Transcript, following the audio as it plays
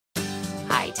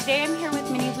Hi, today I'm here with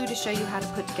MiniLou to show you how to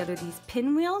put together these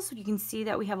pinwheels. You can see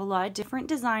that we have a lot of different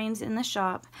designs in the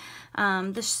shop.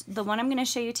 The one I'm going to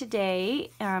show you today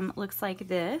looks like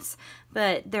this,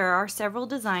 but there are several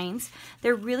designs.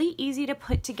 They're really easy to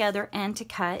put together and to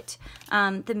cut.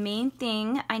 The main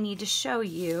thing I need to show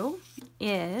you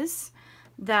is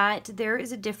that there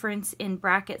is a difference in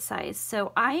bracket size.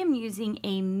 So I am using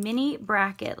a mini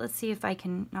bracket. Let's see if I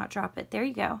can not drop it. There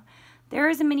you go. There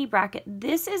is a mini bracket.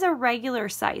 This is a regular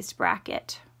sized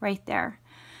bracket right there.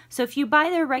 So if you buy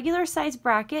the regular sized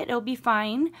bracket, it'll be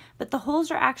fine, but the holes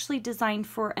are actually designed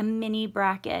for a mini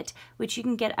bracket, which you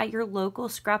can get at your local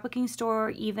scrapbooking store or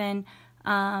even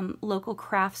local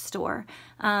craft store.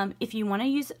 If you want to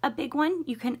use a big one,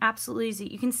 you can absolutely use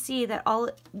it. You can see that all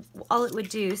it would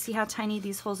do, see how tiny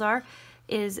these holes are,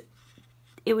 is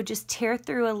it would just tear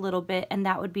through a little bit and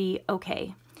that would be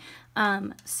okay.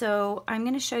 So I'm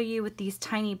going to show you with these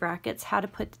tiny brackets how to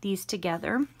put these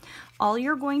together. All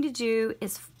you're going to do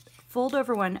is fold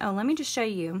over one. Oh, let me just show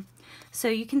you. So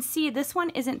you can see this one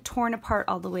isn't torn apart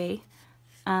all the way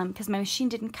because my machine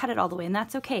didn't cut it all the way, and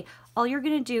that's okay. All you're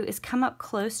going to do is come up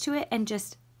close to it and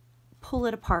just pull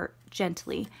it apart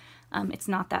gently. It's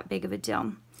not that big of a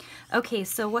deal. Okay,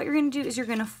 so what you're going to do is you're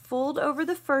going to fold over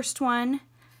the first one,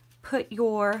 put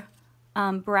your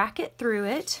bracket through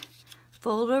it,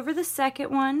 fold over the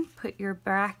second one, put your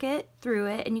bracket through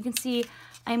it, and you can see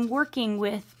I'm working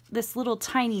with this little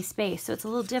tiny space, so it's a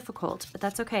little difficult, but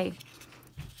that's okay.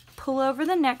 Pull over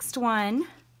the next one,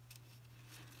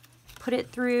 put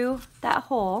it through that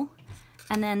hole,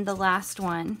 and then the last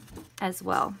one as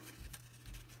well.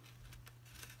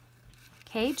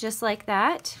 Okay, just like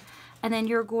that. And then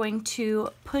you're going to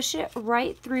push it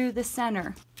right through the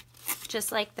center,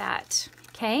 just like that,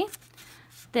 okay?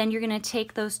 Then you're going to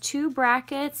take those two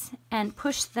brackets and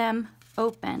push them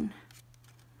open.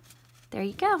 There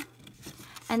you go.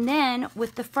 And then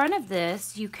with the front of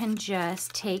this, you can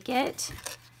just take it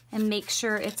and make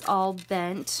sure it's all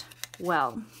bent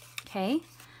well, okay?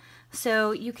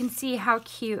 So you can see how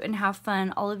cute and how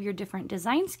fun all of your different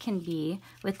designs can be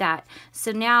with that.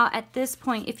 So now at this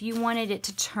point, if you wanted it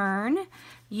to turn,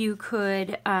 you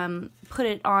could put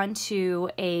it onto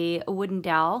a wooden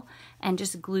dowel and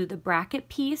just glue the bracket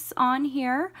piece on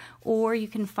here, or you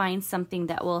can find something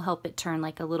that will help it turn,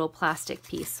 like a little plastic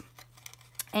piece.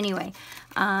 Anyway,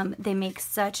 they make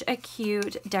such a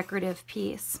cute decorative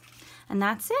piece. And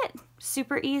that's it.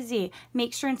 Super easy.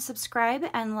 Make sure and subscribe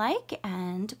and like,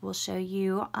 and we'll show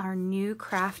you our new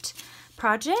craft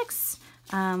projects.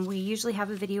 We usually have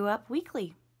a video up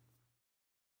weekly.